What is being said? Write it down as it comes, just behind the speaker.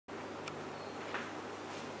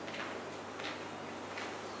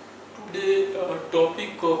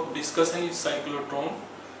topic of discussion is cyclotron.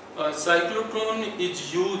 Cyclotron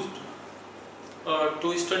is used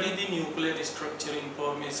to study the nuclear structure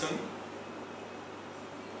information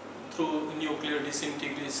through nuclear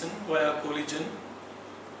disintegration via collision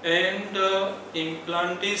and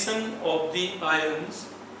implantation of the ions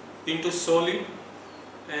into solid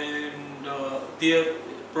and their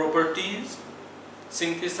properties,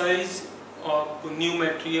 synthesis of new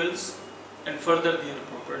materials and further their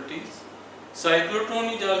properties.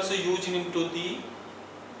 Cyclotron is also used into the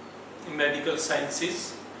medical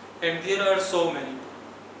sciences, and there are so many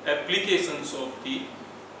applications of the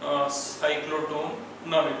cyclotron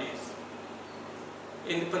nowadays.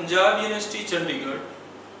 In Punjab University, Chandigarh,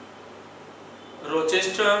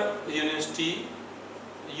 Rochester University,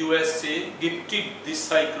 USA gifted this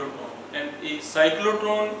cyclotron, and a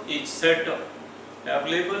cyclotron is set up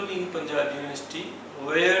available in Punjab University,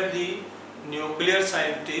 where the nuclear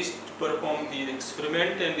scientists perform the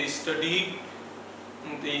experiment and studied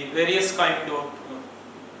the various kind of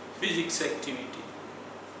physics activity.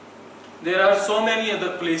 There are so many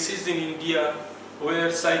other places in India where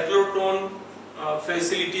cyclotron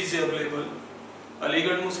facilities are available.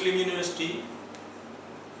 Aligarh Muslim University,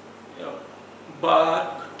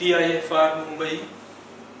 BARC, TIFR Mumbai,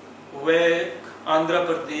 WEC, Andhra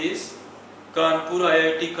Pradesh, Kanpur,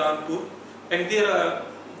 IIT Kanpur, and there are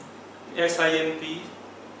SINP.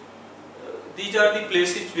 These are the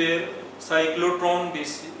places where cyclotron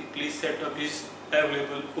basically setup is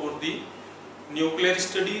available for the nuclear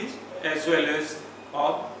studies as well as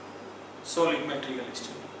of solid material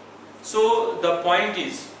study. So the point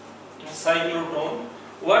is, cyclotron,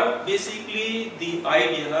 what basically the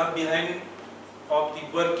idea behind of the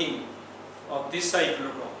working of this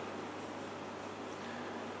cyclotron.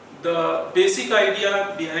 The basic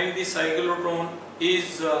idea behind the cyclotron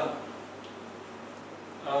is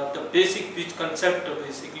the basic concept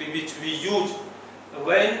basically which we use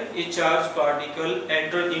when a charged particle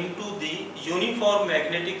enters into the uniform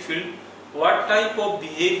magnetic field, what type of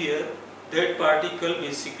behavior that particle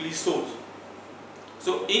basically shows.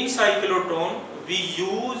 So in cyclotron we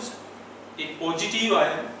use a positive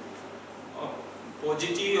ion,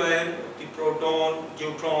 the proton,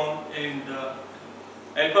 neutron and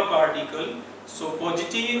alpha particle. So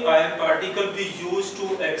positive ion particle we use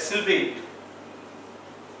to accelerate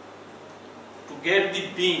to get the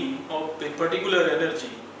beam of a particular energy.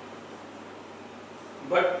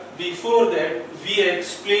 But before that we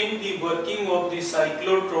explain the working of the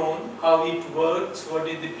cyclotron, how it works, what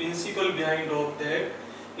is the principle behind of that.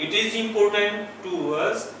 It is important to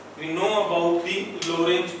us, we know about the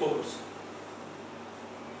Lorentz'sforce.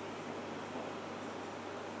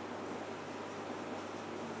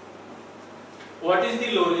 What is the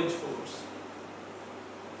Lorentz'sforce?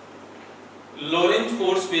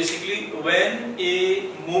 Lorentz'sforce basically when a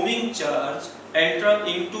moving charge enters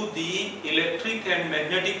into the electric and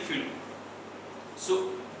magnetic field.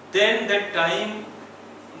 So then that time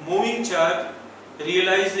moving charge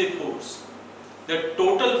realizes a force. The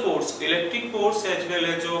total force, electric force as well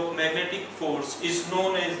as of magnetic force, is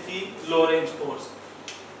known as the Lorentz'sforce.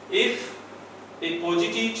 If a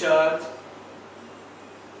positive charge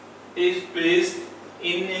is placed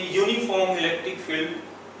in a uniform electric field,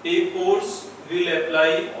 a force will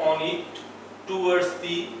apply on it towards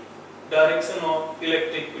the direction of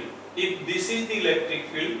electric field. If this is the electric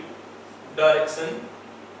field direction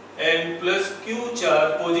and plus Q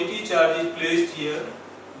charge, positive charge is placed here,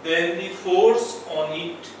 then the force on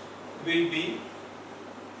it will be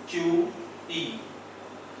QE.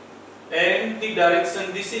 And the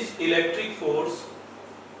direction, this is electric force.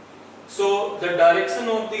 So the direction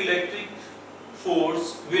of the electric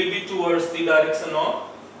force will be towards the direction of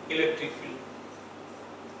electric field.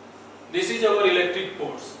 This is our electric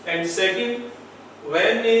force. And second,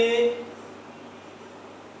 when a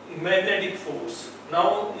magnetic force,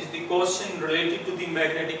 now is the question related to the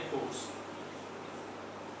magnetic force.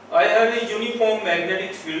 I have a uniform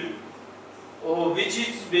magnetic field which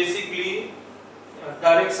is basically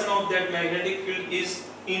direction of that magnetic field is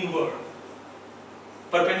inward,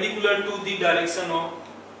 perpendicular to the direction of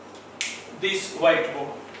this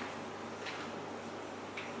whiteboard.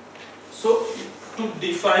 So to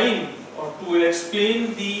define or to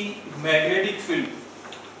explain the magnetic field,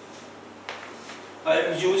 I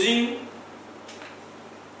am using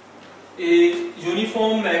a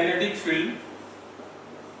uniform magnetic field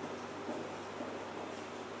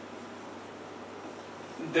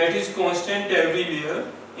that is constant everywhere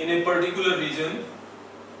in a particular region,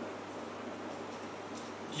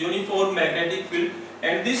 uniform magnetic field,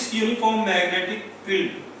 and this uniform magnetic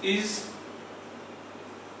field is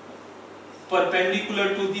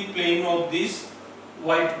perpendicular to the plane of this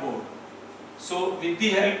whiteboard. So with the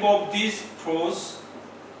help of this force,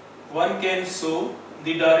 one can show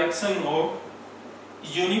the direction of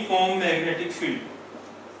uniform magnetic field.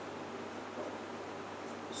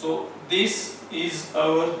 So this is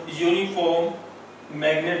our uniform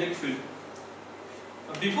magnetic field.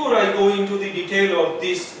 Before I go into the detail of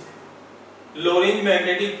this Lorentz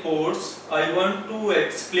magnetic force, I want to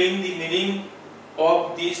explain the meaning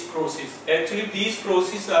of these crosses. Actually, these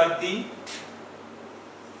crosses are the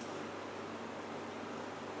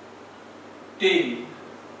tail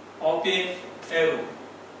of an arrow.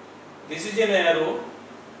 This is an arrow.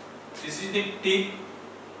 This is the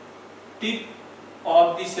tip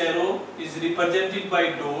of this arrow is represented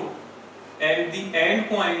by dot, and the end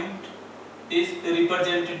point is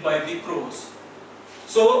represented by the cross.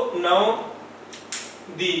 So now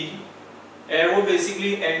the arrow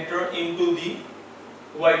basically enter into the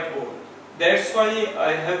whiteboard. That's why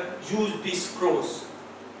I have used this cross.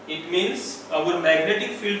 It means our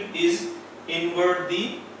magnetic field is inward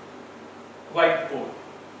the whiteboard.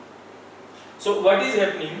 So what is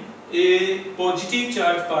happening? A positive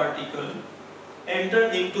charge particle enter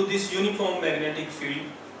into this uniform magnetic field,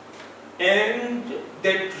 and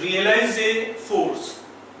that realize a force.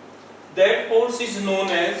 That force is known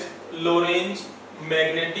as Lorentz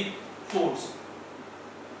magnetic force.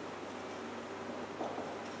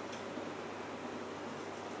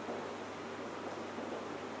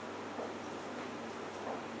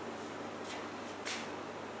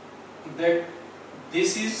 That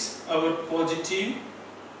this is our positive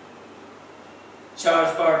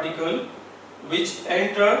charge particle which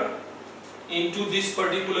enter into this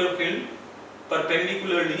particular field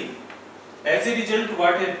perpendicularly. As a result,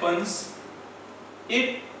 what happens?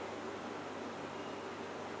 It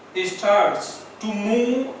starts to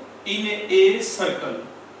move in a circle.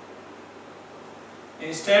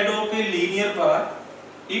 Instead of a linear path,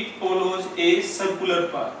 it follows a circular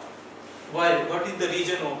path. Why? What is the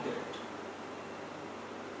reason of that?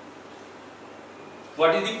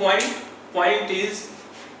 What is the point? Point is,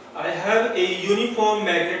 I have a uniform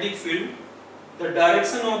magnetic field. The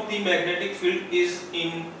direction of the magnetic field is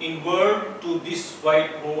inward to this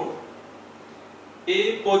whiteboard.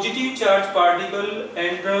 A positive charge particle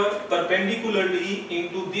enter perpendicularly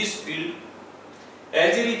into this field.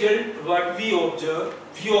 As a result, what we observe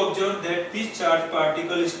that this charge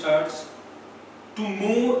particle starts to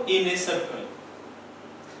move in a circle.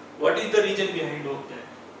 What is the reason behind of that?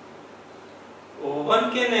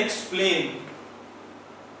 One can explain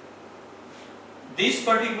this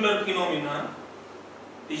particular phenomenon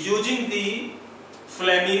using the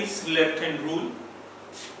Fleming's left hand rule.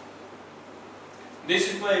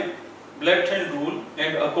 This is my left hand rule,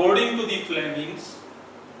 and according to the Fleming's,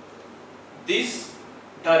 this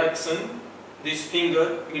direction, this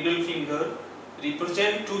finger, middle finger,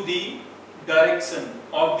 represent to the direction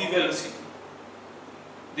of the velocity.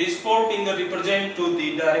 This forefinger represent to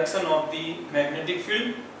the direction of the magnetic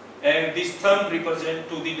field, and this thumb represent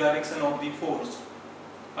to the direction of the force.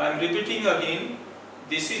 I am repeating again,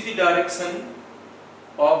 this is the direction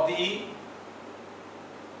of the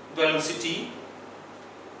velocity,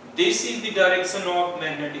 this is the direction of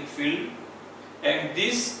magnetic field, and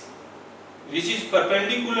this, which is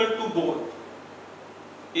perpendicular to both,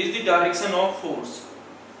 is the direction of force.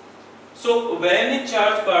 So when a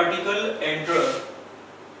charge particle enters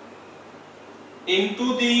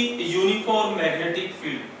into the uniform magnetic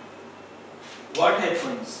field, what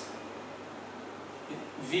happens?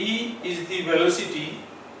 V is the velocity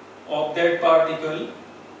of that particle,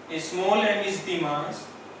 small m is the mass,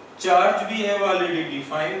 charge we have already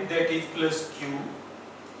defined, that is plus q.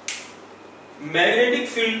 Magnetic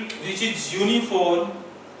field which is uniform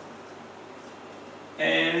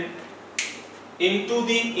and into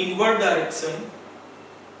the inward direction,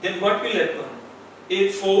 then what will happen? A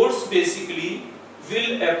force basically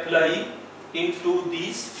will apply into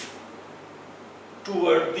this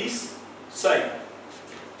toward this side.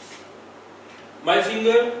 My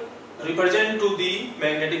finger represent to the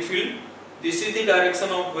magnetic field. This is the direction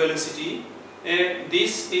of velocity, and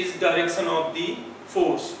this is direction of the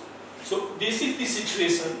force. So this is the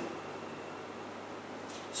situation.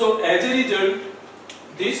 So as a result,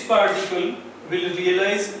 this particle will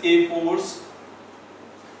realize a force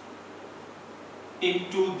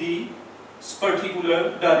into the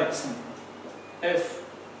particular direction F.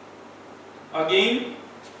 Again,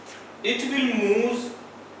 it will move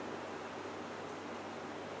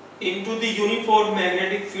into the uniform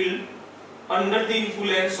magnetic field under the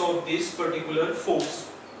influence of this particular force,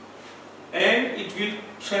 and it will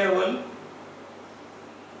travel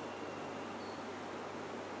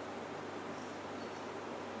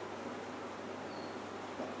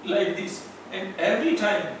like this, and every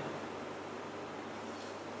time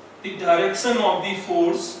the direction of the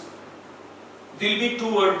force will be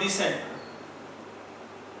toward the center.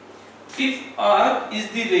 If r is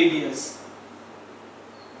the radius,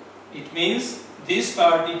 it means this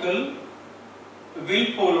particle will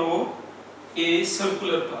follow a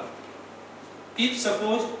circular path. If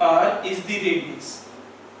suppose r is the radius,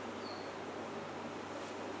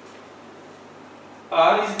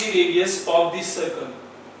 r is the radius of this circle,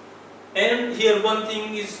 and here one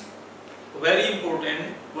thing is very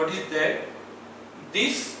important. What is that?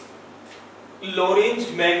 This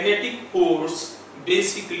Lorentz magnetic force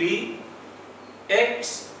basically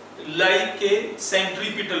acts like a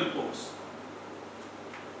centripetal force.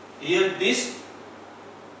 Here this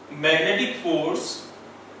magnetic force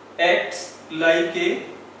acts like a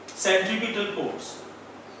centripetal force,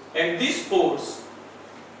 and this force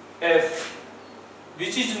F,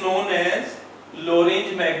 which is known as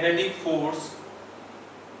Lorentz magnetic force,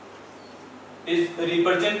 is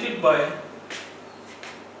represented by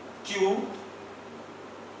Q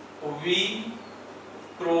V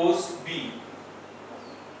cross B,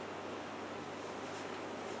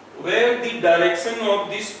 where the direction of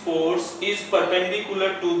this force is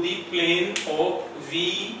perpendicular to the plane of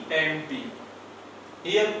V and B.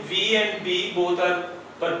 Here V and B both are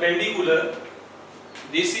perpendicular.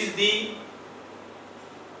 This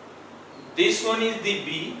one is the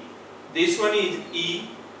B, this one is E,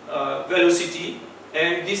 velocity,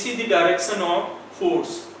 and this is the direction of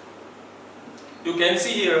force. You can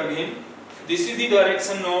see here again, this is the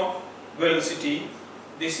direction of velocity,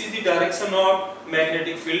 this is the direction of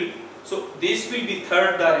magnetic field. So this will be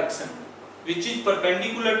third direction, which is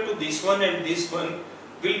perpendicular to this one, and this one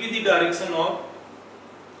will be the direction of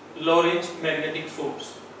Lorentz magnetic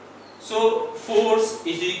force. So force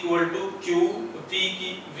is equal to Q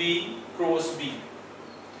V cross B,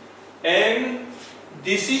 and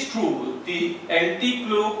this is true. The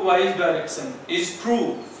anti-clockwise direction is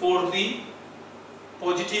true for the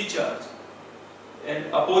positive charge,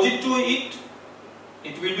 and opposite to it,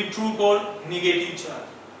 it will be true for negative charge.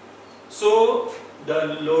 So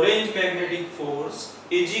the Lorentz magnetic force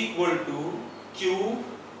is equal to Q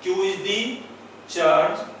is the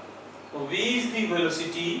charge, V is the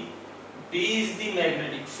velocity, B is the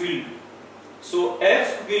magnetic field. So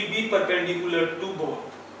F will be perpendicular to both,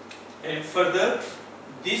 and further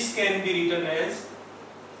this can be written as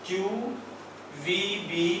Q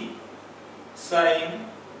VB sin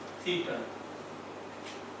theta,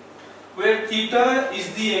 where theta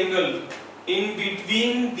is the angle in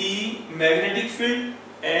between the magnetic field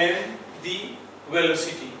and the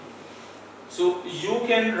velocity. So you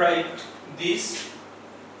can write this,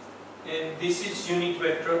 and this is unit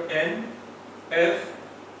vector N F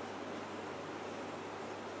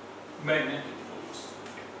magnetic force.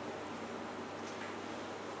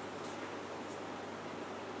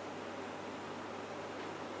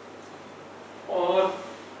 Or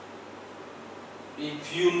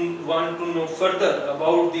if you want to know further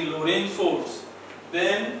about the Lorentz force,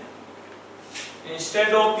 then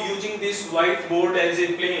instead of using this whiteboard as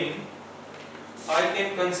a plane, I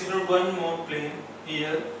can consider one more plane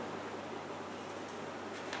here.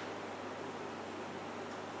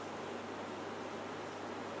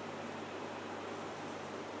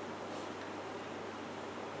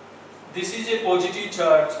 This is a positive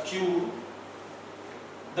charge Q.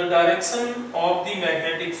 The direction of the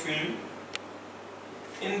magnetic field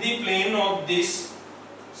in the plane of this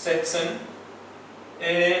section,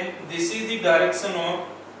 and this is the direction of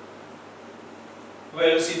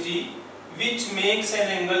velocity, which makes an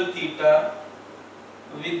angle theta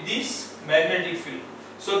with this magnetic field.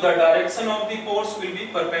 So the direction of the force will be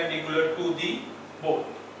perpendicular to the both.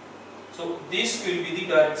 So this will be the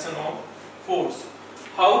direction of force.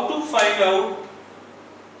 How to find out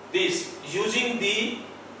this? Using the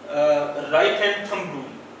right hand thumb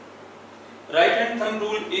rule. Right hand thumb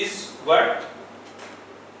rule is what?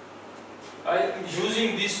 I am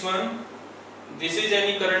using this one. This is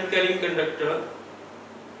any current carrying conductor,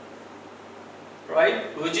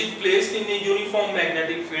 right, which is placed in a uniform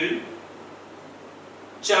magnetic field.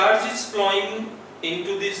 Charge is flowing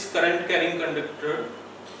into this current carrying conductor.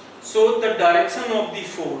 So the direction of the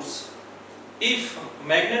force, if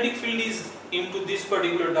magnetic field is into this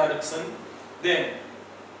particular direction, then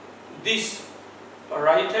this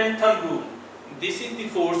right hand thumb rule, this is the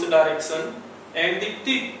force direction, and the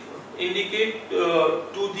tip indicate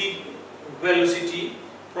to the velocity,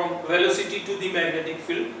 from velocity to the magnetic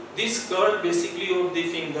field. This curl basically of the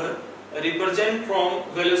finger represent from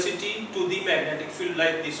velocity to the magnetic field,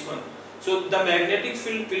 like this one. So the magnetic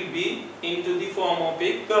field will be into the form of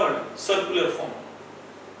a curl, circular form.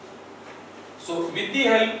 So with the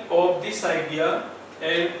help of this idea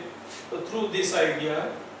and through this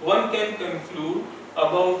idea, one can conclude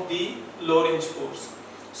about the Lorentz force.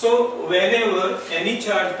 So whenever any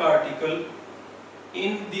charged particle,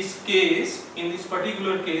 in this case, in this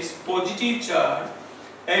particular case, positive charge,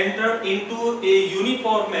 enter into a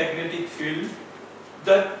uniform magnetic field,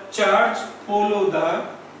 the charge follow the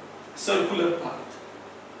circular path.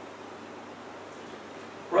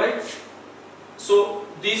 Right? So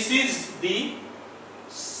this is the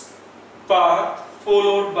path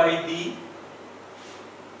followed by the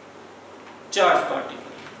charged particle.